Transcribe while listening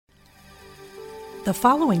The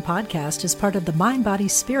following podcast is part of the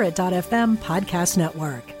MindBodySpirit.fm podcast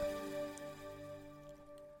network.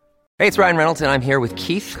 Hey, it's Ryan Reynolds, and I'm here with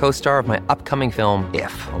Keith, co-star of my upcoming film,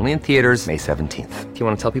 If, only in theaters May 17th. Do you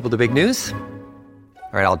want to tell people the big news?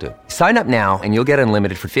 All right, I'll do it. Sign up now and you'll get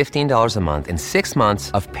unlimited for $15 a month and 6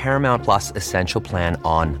 months of Paramount Plus Essential Plan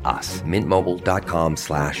on us.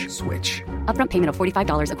 MintMobile.com/switch. Upfront payment of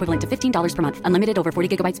 $45 equivalent to $15 per month. Unlimited over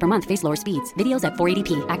 40 gigabytes per month. Face lower speeds. Videos at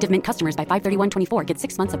 480p. Active Mint customers by 531.24 get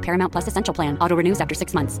 6 months of Paramount Plus Essential Plan. Auto renews after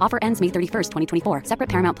 6 months. Offer ends May 31st, 2024. Separate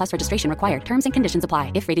Paramount Plus registration required. Terms and conditions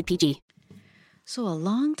apply if rated PG. So a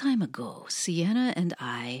long time ago, Sienna and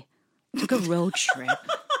I took a road trip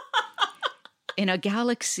in a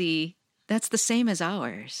galaxy that's the same as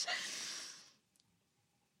ours.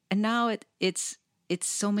 And now it's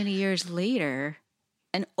so many years later,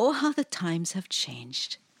 and oh, how the times have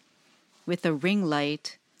changed. With a ring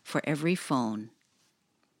light for every phone.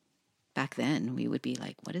 Back then, we would be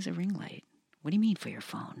like, what is a ring light? What do you mean for your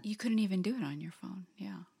phone? You couldn't even do it on your phone,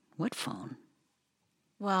 yeah. What phone?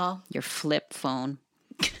 Well, Your flip phone.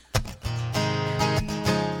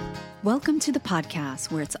 welcome to the podcast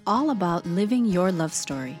where it's all about living your love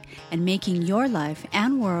story and making your life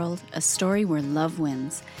and world a story where love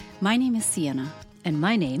wins. My name is Sienna. And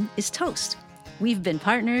my name is Toast. We've been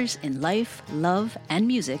partners in life, love, and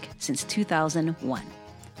music since 2001.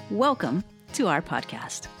 Welcome to our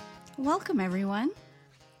podcast. Welcome, everyone.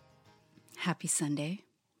 Happy Sunday.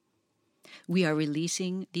 We are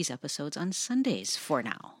releasing these episodes on Sundays for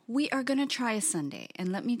now. We are going to try a Sunday.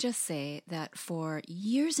 And let me just say that for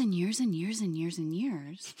years and years and years and years and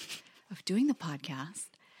years of doing the podcast,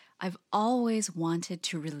 I've always wanted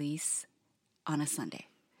to release on a Sunday.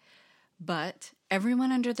 But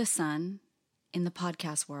everyone under the sun in the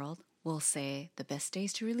podcast world will say the best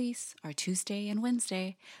days to release are Tuesday and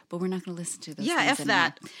Wednesday, but we're not going to listen to those Yeah, things F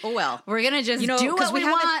that. anymore. Oh, well. We're going to just do what we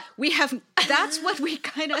want. That's what we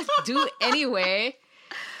kind of do anyway.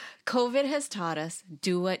 COVID has taught us,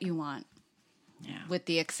 do what you want. Yeah. With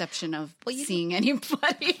the exception of seeing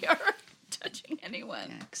anybody or touching anyone.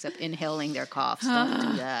 Yeah, except inhaling their coughs. Don't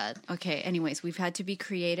do that. Okay, anyways, we've had to be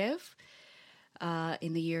creative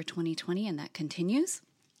in the year 2020, and that continues.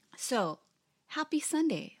 So, happy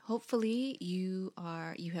Sunday. Hopefully you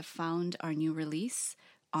have found our new release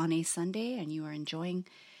on a Sunday and you are enjoying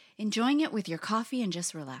it with your coffee and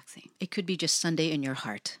just relaxing. It could be just Sunday in your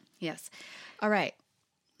heart. Yes. All right.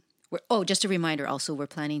 Just a reminder also, we're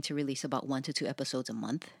planning to release about 1 to 2 episodes a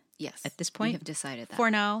month. Yes. At this point. We have decided that. For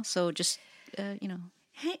now. So just, Hang in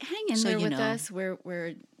so there you with know. us.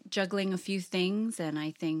 We're juggling a few things, and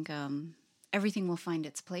I think everything will find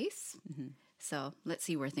its place. Mm-hmm. So let's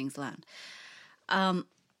see where things land.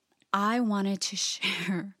 I wanted to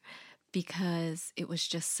share, because it was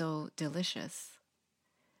just so delicious,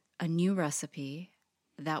 a new recipe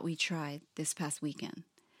that we tried this past weekend.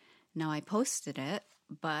 Now, I posted it,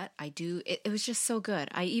 but it was just so good.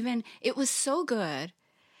 It was so good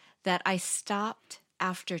that I stopped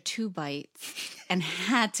after 2 bites and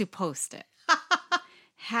had to post it.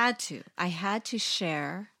 I had to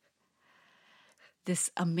share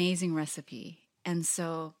this amazing recipe. And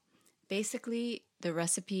so basically, the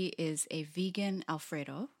recipe is a vegan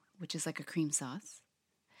Alfredo, which is like a cream sauce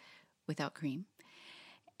without cream.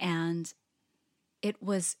 And it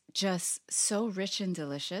was just so rich and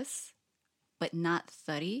delicious, but not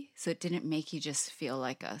thuddy. So it didn't make you just feel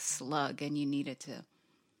like a slug and you needed to.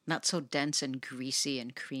 not so dense and greasy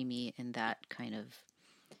and creamy in that kind of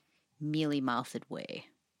mealy-mouthed way.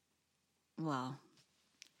 Well,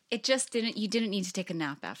 it just didn't, you didn't need to take a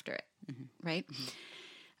nap after it, right?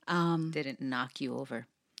 Didn't knock you over.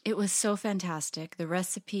 It was so fantastic. The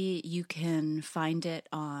recipe, you can find it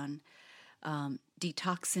on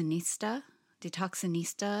Detoxinista.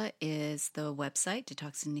 Detoxinista is the website,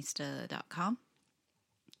 detoxinista.com.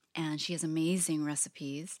 And she has amazing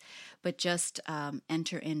recipes. But just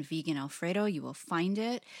enter in vegan Alfredo. You will find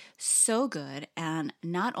it. So good. And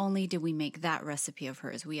not only did we make that recipe of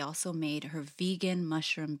hers, we also made her vegan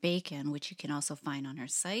mushroom bacon, which you can also find on her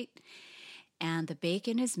site. And the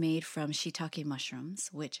bacon is made from shiitake mushrooms,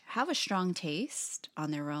 which have a strong taste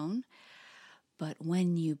on their own. But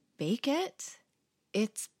when you bake it,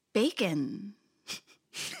 it's bacon.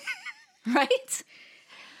 Right?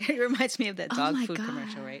 It reminds me of that dog food God.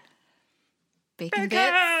 commercial, right? Bacon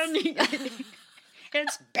bits.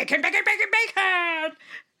 It's bacon, bacon, bacon, bacon!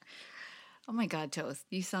 Oh my God, Toast.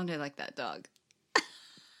 You sounded like that dog. I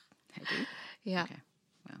do? Yeah. Okay.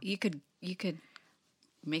 Well. You could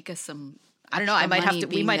make us some. I don't know. I might have to.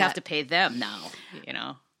 We being might have that- to pay them now. You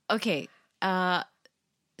know. Okay.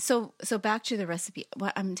 So back to the recipe.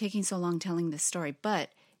 Well, I'm taking so long telling this story, but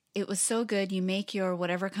it was so good. You make your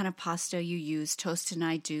whatever kind of pasta you use. Toast and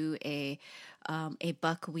I do a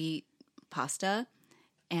buckwheat pasta,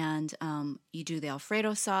 and you do the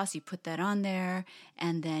Alfredo sauce. You put that on there,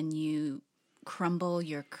 and then you crumble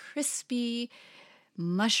your crispy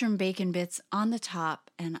mushroom bacon bits on the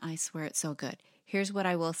top, and I swear it's so good. Here's what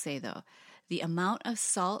I will say though. The amount of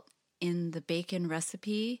salt in the bacon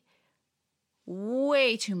recipe,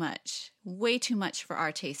 way too much for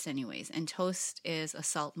our taste anyways. And Toast is a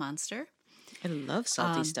salt monster. I love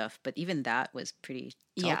salty stuff, but even that was pretty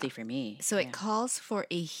salty for me. So it calls for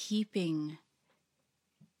a heaping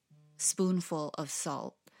spoonful of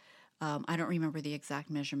salt. I don't remember the exact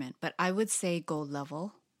measurement, but I would say go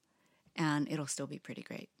level and it'll still be pretty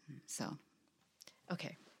great. So,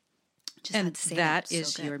 okay. Just and that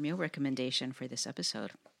is your meal recommendation for this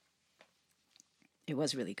episode. It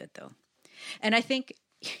was really good though. And I think,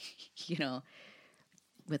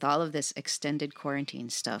 with all of this extended quarantine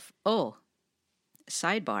stuff,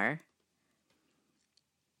 sidebar,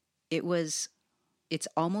 it's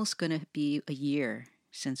almost going to be a year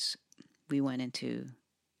since we went into,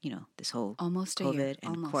 this whole almost COVID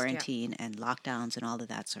and quarantine and lockdowns and all of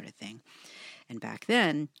that sort of thing. And back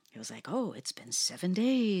then it was like, it's been 7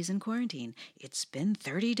 days in quarantine. It's been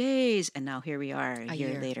 30 days. And now here we are a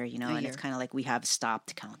year later, and it's kind of like we have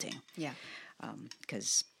stopped counting. Yeah.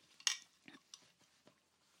 Because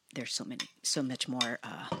there's so much more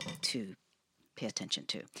to pay attention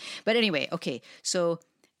to. But anyway, okay. So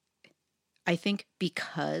I think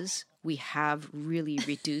because we have really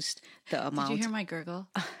reduced the amount. Did you hear my gurgle?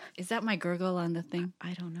 Is that my gurgle on the thing?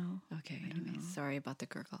 I don't know. Okay. Anyway, sorry about the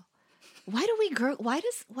gurgle. Why do we gurgle? Why do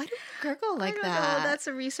we gurgle like I don't that? know. That's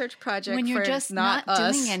a research project when you're for just not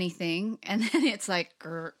doing anything, and then it's like,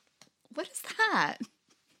 what is that?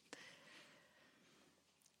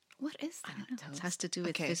 What is that? I don't know. It has to do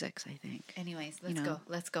with physics, I think. Anyways,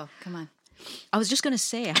 let's go. Come on. I was just going to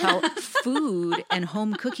say how food and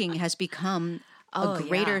home cooking has become a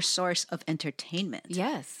greater source of entertainment.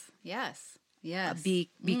 Yes.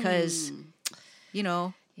 Because,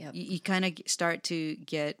 you kind of start to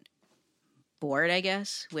get bored, I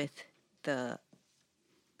guess, with the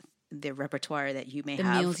repertoire that you may have.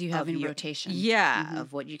 The meals you have in rotation. Yeah,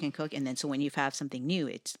 of what you can cook. And then so when you have something new,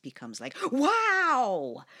 it becomes like,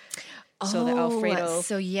 wow! So the Alfredo.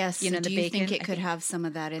 So yes, the do you bacon, think it could have some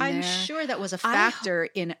of that in there? I'm sure that was a factor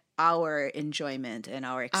in our enjoyment and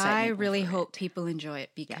our excitement. I really hope people enjoy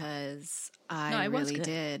it because I really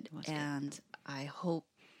did. And I hope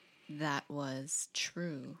that was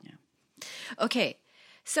true. Yeah. Okay.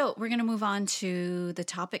 So we're going to move on to the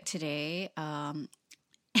topic today. And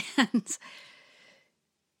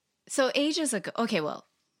so ages ago,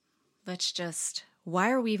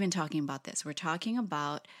 why are we even talking about this? We're talking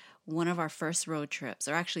about one of our first road trips,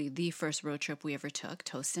 or actually the first road trip we ever took,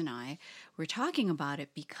 Toast and I. We're talking about it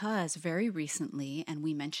because very recently, and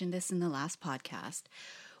we mentioned this in the last podcast,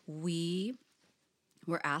 we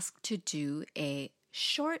were asked to do a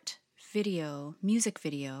short music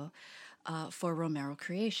video, for Romero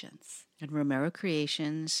Creations. And Romero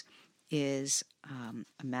Creations is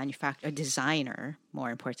a designer,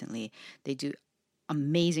 more importantly. They do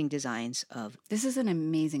amazing designs of... This is an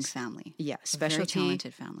amazing family. Yeah, very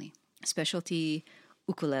talented family. Specialty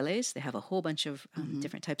ukuleles. They have a whole bunch of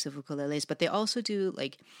different types of ukuleles, but they also do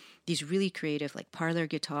like these really creative like parlor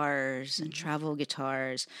guitars and travel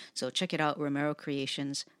guitars. So check it out,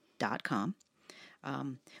 romerocreations.com.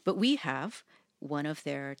 But we have one of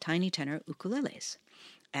their tiny tenor ukuleles.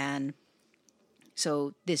 And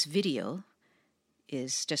so this video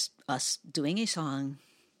is just us doing a song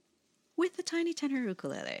with the tiny tenor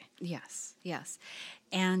ukulele. Yes.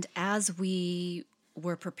 And as we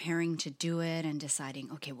were preparing to do it and deciding,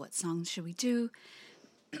 okay, what songs should we do?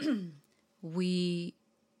 we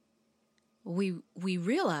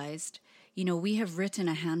realized, we have written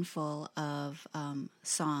a handful of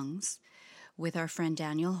songs with our friend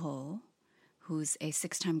Daniel Ho, who's a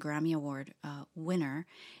 6-time Grammy Award winner.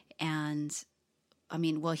 And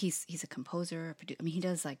he's a composer, a producer. He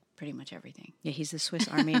does like pretty much everything. Yeah, he's the Swiss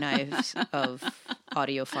Army knives of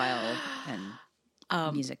audiophile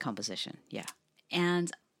and music composition. Yeah.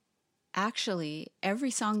 And actually,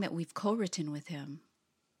 every song that we've co-written with him,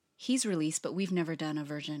 he's released, but we've never done a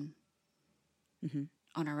version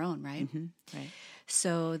on our own, right? Mm-hmm. Right.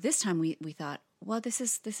 So this time we thought, well, this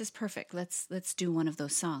is perfect. Let's do one of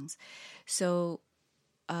those songs. So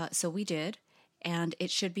we did, and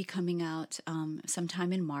it should be coming out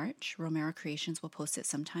sometime in March. Romero Creations will post it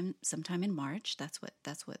sometime in March. That's what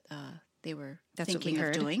they were thinking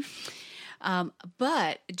of doing.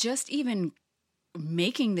 But just even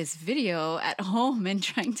making this video at home and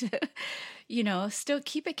trying to, still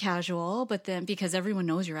keep it casual, but then because everyone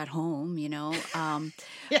knows you're at home,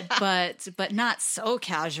 but not so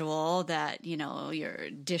casual that, your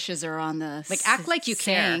dishes are on the act like you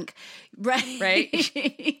sink. care. Right.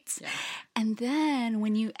 Yeah. And then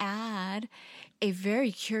when you add a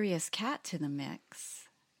very curious cat to the mix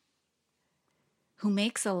who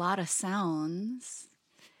makes a lot of sounds,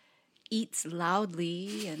 eats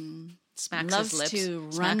loudly and loves to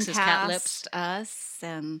run his cat past lips. us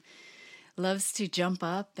and loves to jump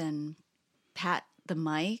up and pat the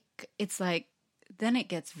mic. It's like, then it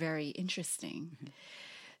gets very interesting. Mm-hmm.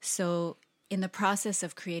 So in the process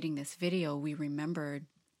of creating this video, we remembered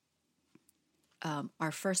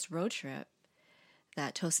our first road trip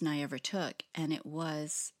that Toast and I ever took, and it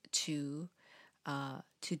was to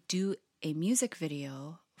do a music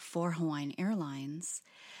video for Hawaiian Airlines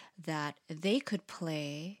that they could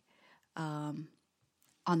play on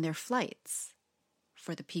their flights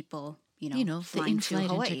for the people, the flying in-flight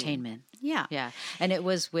to Hawaii. entertainment. Yeah. Yeah. And it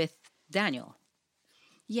was with Daniel.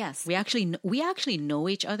 Yes. We actually know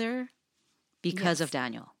each other because Yes. of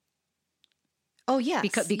Daniel. Oh, yes.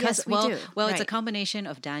 Because yes, we do. well, it's a Right. combination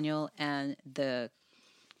of Daniel and the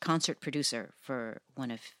concert producer for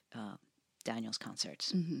one of Daniel's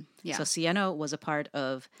concerts. Mm-hmm. Yeah. So Sienna was a part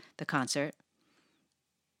of the concert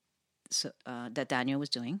that Daniel was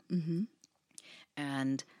doing. Mm-hmm.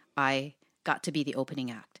 And I got to be the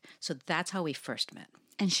opening act. So that's how we first met.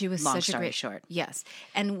 And she was Long such a story great... short. Yes.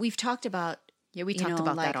 And we've talked about... Yeah, we talked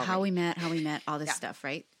about that how already. we met, all this stuff,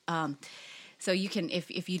 right? So you can,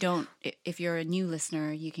 if you're a new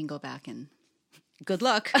listener, you can go back and... Good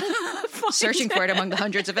luck searching for it among the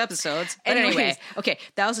hundreds of episodes. But anyway, Anyways. okay,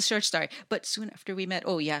 that was a short story. But soon after we met,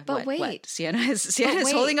 But what? wait. Sienna is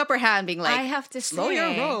wait. holding up her hand, being like, I have to slow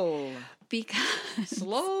your say- roll. Because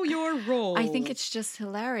Slow your roll. I think it's just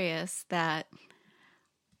hilarious that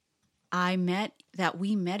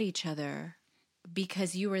we met each other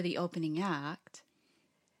because you were the opening act,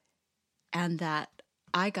 and that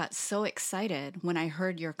I got so excited when I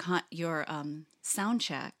heard your sound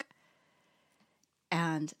check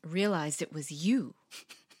and realized it was you,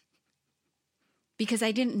 because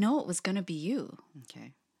I didn't know it was going to be you.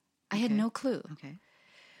 Okay. I had no clue. Okay.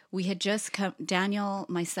 We had just come, Daniel,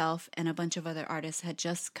 myself, and a bunch of other artists had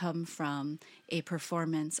just come from a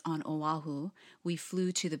performance on Oahu. We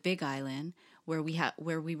flew to the Big Island where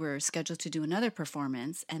we were scheduled to do another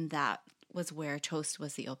performance, and that was where Toast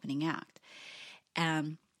was the opening act.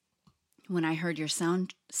 And when I heard your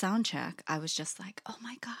sound check, I was just like, oh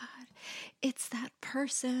my God, it's that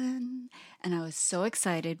person. And I was so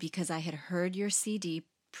excited because I had heard your CD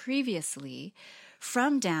previously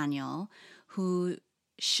from Daniel, who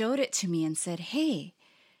showed it to me and said, hey,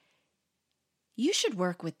 you should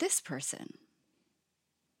work with this person.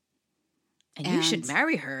 And you should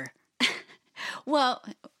marry her. Well,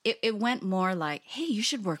 it went more like, hey, you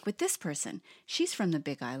should work with this person. She's from the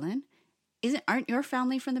Big Island. Isn't your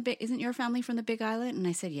family from the Big Island? And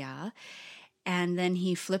I said, yeah. And then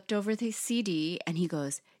he flipped over the CD and he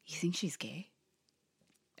goes, you think she's gay?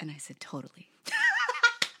 And I said, totally.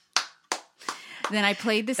 Then I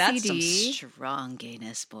played the That's CD. some strong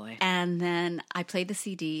gayness, boy. And then I played the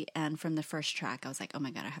CD, and from the first track, I was like, oh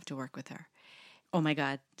my God, I have to work with her. Oh my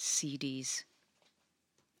God, CDs.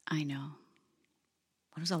 I know.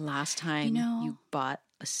 When was the last time you bought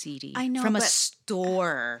a CD? I know, from a but-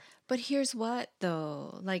 store? But here's what,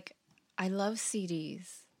 though. Like, I love CDs.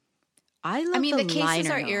 I love I mean, the cases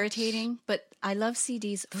liner are notes. irritating, but I love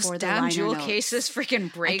CDs Those for the damn liner jewel notes. cases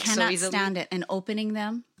freaking break I cannot so easily. stand it. And opening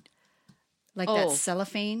them, like that Oh.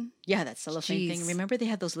 cellophane. Yeah, that cellophane Jeez. thing. Remember they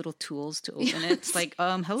had those little tools to open it? It's like,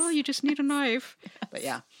 hello, you just need a knife. But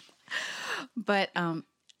yeah. But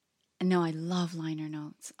no, I love liner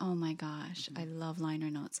notes. Oh my gosh, I love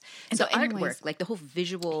liner notes. And so the anyways, artwork, like the whole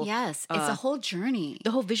visual. yes, it's a whole journey.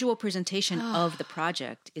 The whole visual presentation of the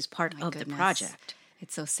project is part My of the goodness. project.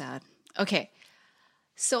 It's so sad. Okay.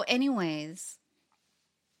 So anyways,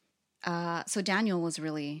 so Daniel was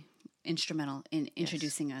really instrumental in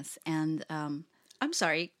introducing us. And I'm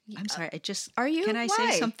sorry. I just. are you? Can I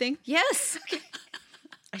Why? say something? Yes.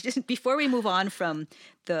 I just before we move on from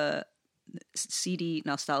the CD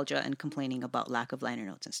nostalgia and complaining about lack of liner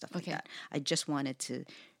notes and stuff like Okay. that, I just wanted to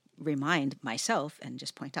remind myself and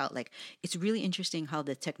just point out, like, it's really interesting how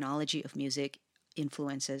the technology of music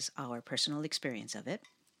influences our personal experience of it.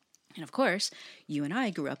 And of course, you and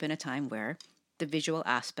I grew up in a time where the visual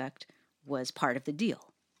aspect was part of the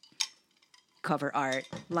deal. Cover art,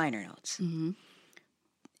 liner notes. Mm-hmm.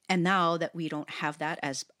 And now that we don't have that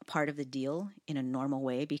as part of the deal in a normal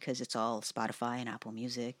way because it's all Spotify and Apple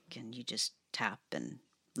Music and you just tap and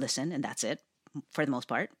listen, and that's it for the most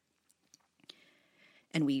part.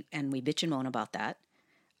 And we bitch and moan about that.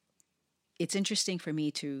 It's interesting for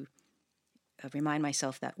me to remind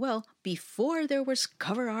myself that, well, before there was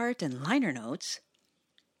cover art and liner notes,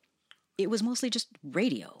 it was mostly just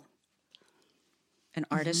radio and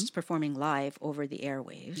artists performing live over the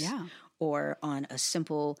airwaves or on a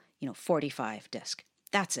simple, 45 disc.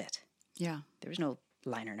 That's it. Yeah. There was no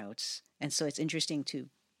liner notes. And so it's interesting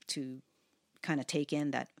to kind of take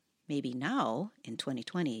in that maybe now in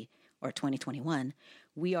 2020 or 2021,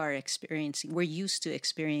 we're used to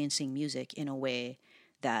experiencing music in a way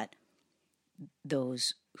that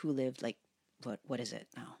those who lived like, what is it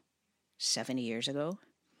now, 70 years ago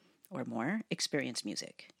or more, experienced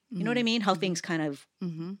music. You know what I mean? How things kind of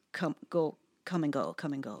come and go.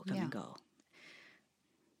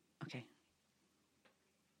 Okay.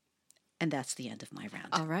 And that's the end of my rant.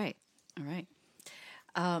 All right.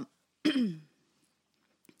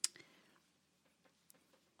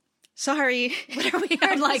 Sorry. What are we?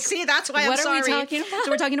 I'm like, see, that's why I'm sorry. What are we talking about?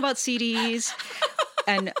 So we're talking about CDs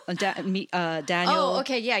and Daniel. Oh,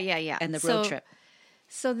 okay. Yeah. And the road trip.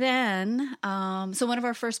 So then, so one of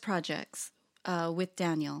our first projects with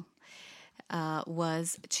Daniel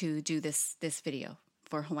was to do this video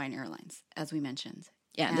for Hawaiian Airlines, as we mentioned.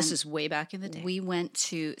 Yeah, and this is way back in the day. We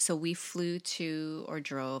flew to or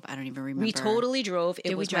drove. I don't even remember. We totally drove.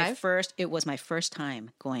 It was drive? It was my first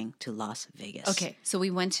time going to Las Vegas. Okay, so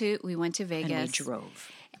we went to Vegas and we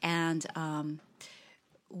drove. And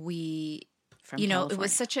we From California.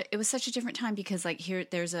 it was such a different time because like here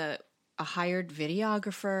there's a hired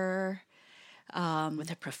videographer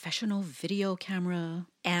with a professional video camera.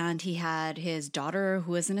 And he had his daughter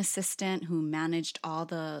who was an assistant who managed all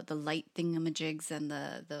the light thingamajigs and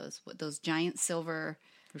those giant silver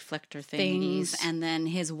reflector things. And then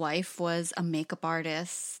his wife was a makeup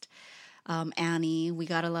artist, Annie. We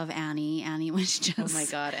gotta love Annie. Annie was just, oh my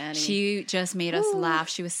God, Annie. She just made us laugh.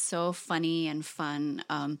 She was so funny and fun.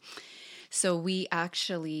 So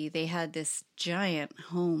they had this giant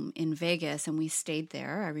home in Vegas and we stayed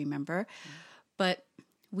there, I remember. But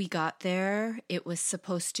we got there. It was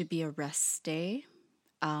supposed to be a rest day,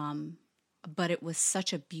 but it was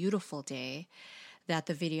such a beautiful day that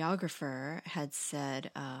the videographer had said,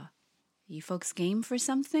 you folks game for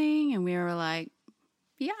something? And we were like,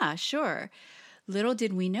 yeah, sure. Little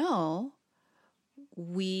did we know,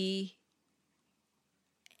 we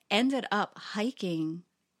ended up hiking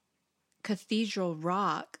Cathedral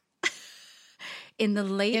Rock in the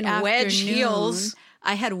late afternoon. Wedge heels.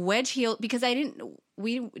 I had wedge heel because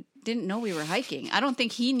we didn't know we were hiking. I don't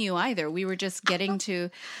think he knew either. We were just getting to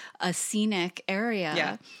a scenic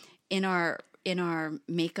area in our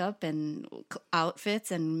makeup and outfits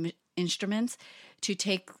and instruments to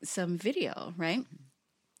take some video, right?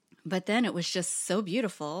 But then it was just so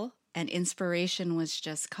beautiful and inspiration was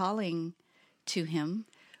just calling to him.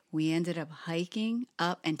 We ended up hiking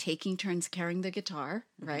up and taking turns carrying the guitar,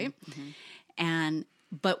 right?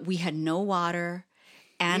 But we had no water.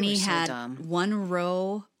 Annie had one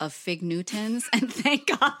row of Fig Newtons, and thank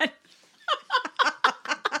God.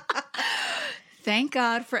 Thank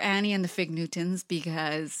God for Annie and the Fig Newtons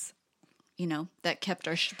because, that kept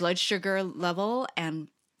our blood sugar level and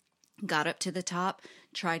got up to the top,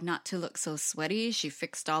 tried not to look so sweaty. She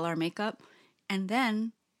fixed all our makeup. And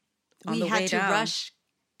then we had to rush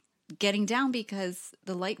getting down because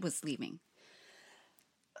the light was leaving.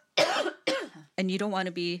 And you don't want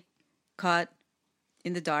to be caught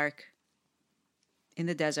in the dark, in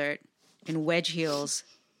the desert, in wedge heels.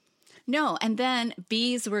 No, and then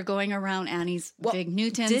bees were going around Annie's Fig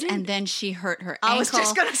Newtons, and then she hurt her ankle. I was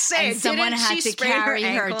just going to say, and someone had to carry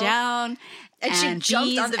her down. And she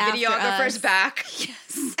jumped on the videographer's back.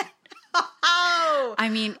 Yes. Oh! I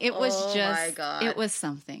mean, it was my God. It was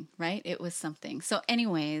something, right? It was something. So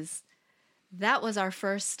anyways, that was our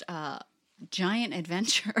first giant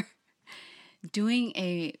adventure doing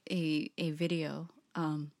a video.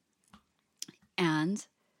 And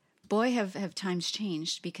boy, have times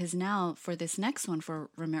changed because now for this next one for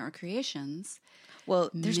Romero Creations,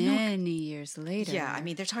 there's many years later. Yeah, I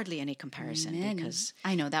mean, there's hardly any comparison because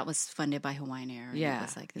I know that was funded by Hawaiian Air. And it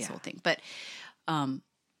was like this whole thing, but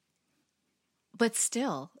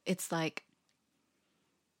still, it's like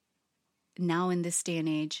now in this day and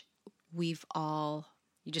age,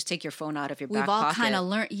 you just take your phone out of your back We've all pocket. kind of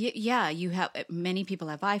learned. Yeah, you have. Many people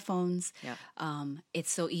have iPhones. Yeah.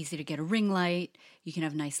 It's so easy to get a ring light. You can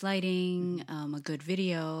have nice lighting, a good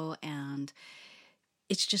video, and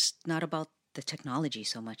it's just not about the technology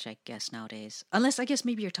so much, I guess, nowadays. Unless, I guess,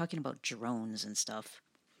 maybe you're talking about drones and stuff.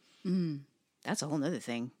 That's a whole nother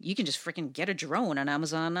thing. You can just freaking get a drone on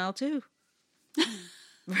Amazon now, too.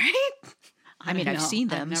 Right? I mean, don't I've know.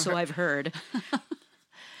 seen I've them, so never- I've heard.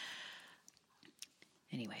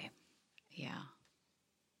 Anyway, Yeah.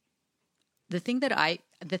 the thing that I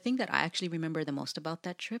actually remember the most about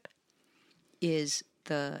that trip is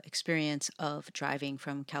the experience of driving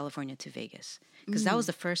from California to Vegas, because that was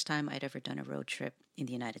the first time I'd ever done a road trip in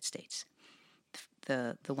the United States.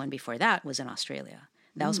 The one before that was in Australia.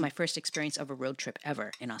 That was my first experience of a road trip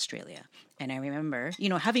ever in Australia. And I remember,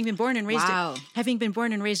 having been born and raised Wow.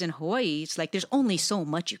 in Hawaii, it's like there's only so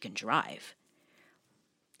much you can drive.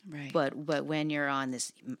 Right. But when you're on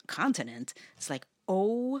this continent, it's like,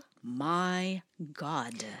 oh my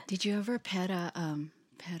God. Did you ever pet a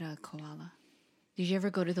koala? Did you ever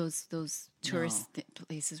go to those tourist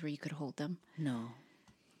places where you could hold them? No.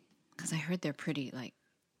 Because I heard they're pretty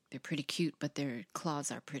cute, but their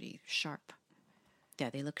claws are pretty sharp. Yeah,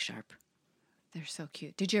 they look sharp. They're so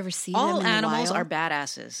cute. Did you ever see them All in the animals wild? are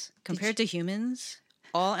badasses. Compared to humans,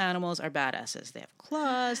 all animals are badasses. They have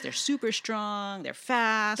claws, they're super strong, they're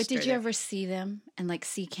fast. But did you ever see them and like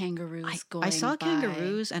see kangaroos going I saw by?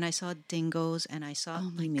 kangaroos and I saw dingoes and I saw Oh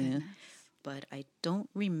my emu, goodness. but I don't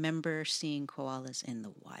remember seeing koalas in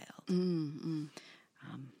the wild.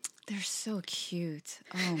 They're so cute.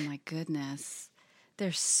 Oh my goodness.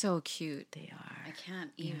 They're so cute. They are. I can't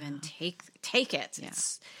even take it. Yeah.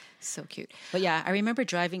 It's so cute. But yeah, I remember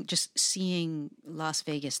driving, just seeing Las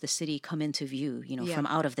Vegas, the city, come into view, Yeah. from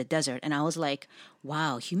out of the desert. And I was like,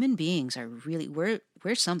 wow, human beings are really, we're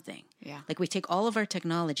something. Yeah. Like we take all of our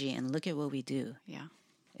technology and look at what we do. Yeah.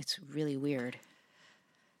 It's really weird.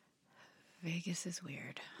 Vegas is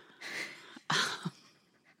weird.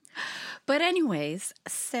 But anyways,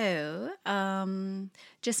 so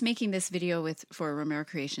just making this video for Romero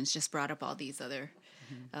Creations just brought up all these other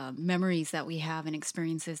memories that we have and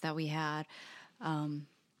experiences that we had. And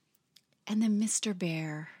then Mr.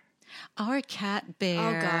 Bear. Our cat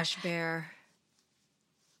Bear. Oh gosh, Bear.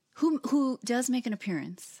 Who does make an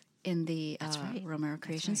appearance in the right. Romero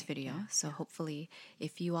Creations video. So hopefully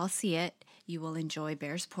if you all see it, you will enjoy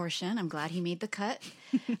Bear's portion. I'm glad he made the cut.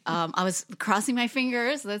 I was crossing my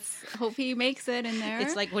fingers. Let's hope he makes it in there.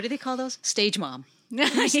 It's like, what do they call those? Stage mom.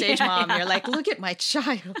 You're stage mom. You're like, look at my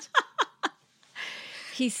child.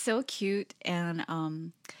 He's so cute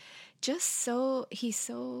and he's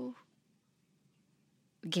so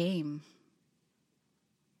game.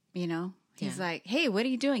 He's Yeah. like, hey, what are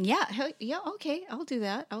you doing? Yeah, okay, I'll do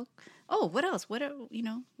that. What else?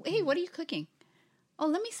 Hey, what are you cooking? Oh,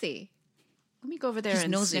 let me see. Let me go over there He's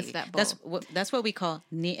and nosy. sniff that bowl. That's what we call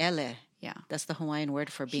ni'ele. Yeah. That's the Hawaiian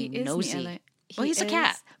word for He being is nosy. Ni'ele. Well, he's a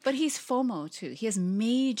cat. But he's FOMO too. He has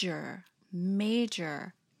major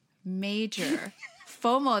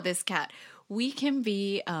FOMO, this cat. He can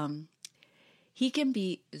be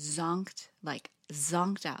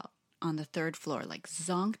zonked out on the third floor, like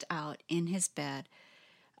zonked out in his bed,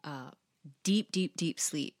 deep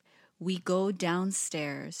sleep. We go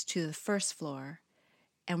downstairs to the first floor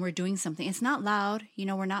and we're doing something. It's not loud,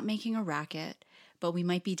 we're not making a racket, but we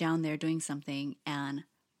might be down there doing something. And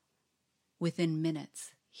within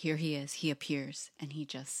minutes, here he is, he appears and he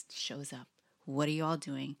just shows up. What are you all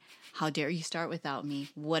doing? How dare you start without me?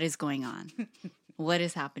 What is going on? What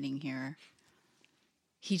is happening here?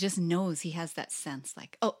 He just knows, he has that sense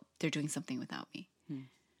like, oh, they're doing something without me.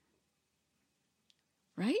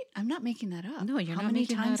 Right? I'm not making that up. No, you're How not many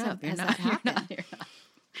making times that up. has You're that not- happened? you're not.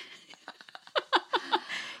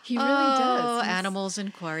 He really does. He's- Animals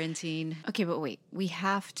in quarantine. Okay, but wait. We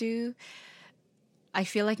have to... I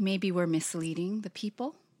feel like maybe we're misleading the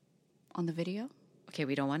people on the video. Okay,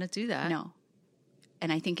 we don't want to do that. No.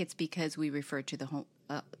 And I think it's because we referred to the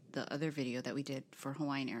other video that we did for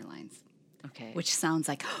Hawaiian Airlines, Okay. which sounds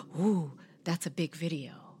like, ooh, that's a big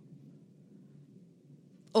video.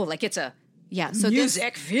 Oh, like it's a Yeah, so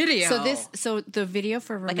music video. So the video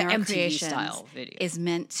for Like a Romero MTV Creations style video. is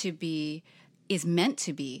meant to be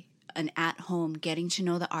an at-home getting to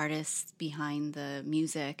know the artists behind the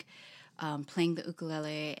music, playing the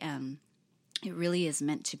ukulele, and it really is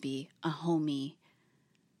meant to be a homey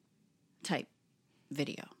type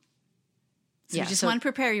video. So Yeah, we just so- want to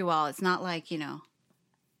prepare you all. It's not like,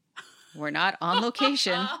 We're not on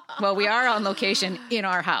location. Well, we are on location in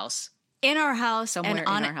our house. in our house, Somewhere and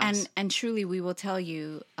on in our house. and truly, we will tell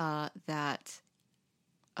you that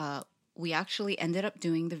we actually ended up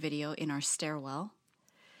doing the video in our stairwell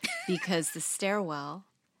because the stairwell,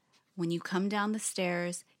 when you come down the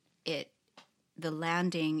stairs, the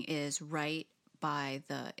landing is right at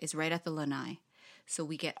the lanai, so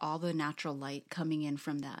we get all the natural light coming in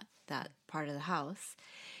from that part of the house,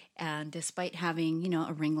 and despite having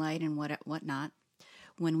a ring light and whatnot.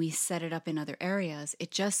 when we set it up in other areas,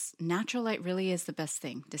 natural light really is the best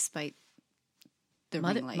thing, despite the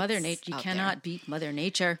ring lights. Mother Nature, you cannot beat Mother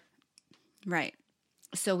Nature. Right.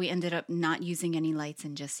 So we ended up not using any lights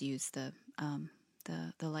and just used the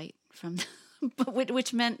light from,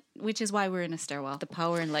 which is why we're in a stairwell. The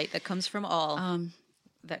power and light that comes from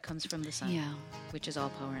that comes from the sun. Yeah. Which is all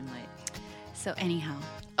power and light. So anyhow,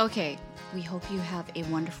 okay, we hope you have a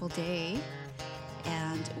wonderful day,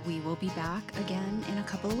 and we will be back again in a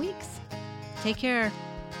couple of weeks. Take care.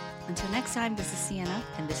 Until next time, this is Sienna.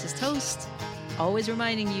 And this is Toast, always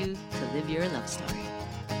reminding you to live your love story.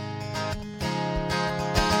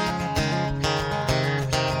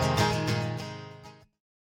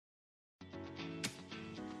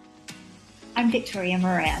 I'm Victoria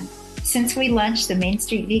Moran. Since we launched the Main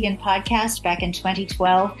Street Vegan podcast back in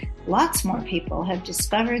 2012, lots more people have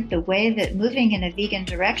discovered the way that moving in a vegan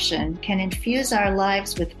direction can infuse our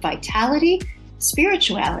lives with vitality,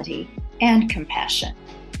 spirituality, and compassion.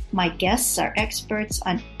 My guests are experts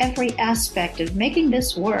on every aspect of making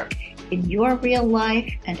this work in your real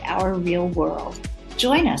life and our real world.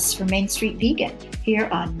 Join us for Main Street Vegan here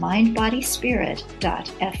on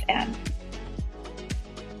mindbodyspirit.fm.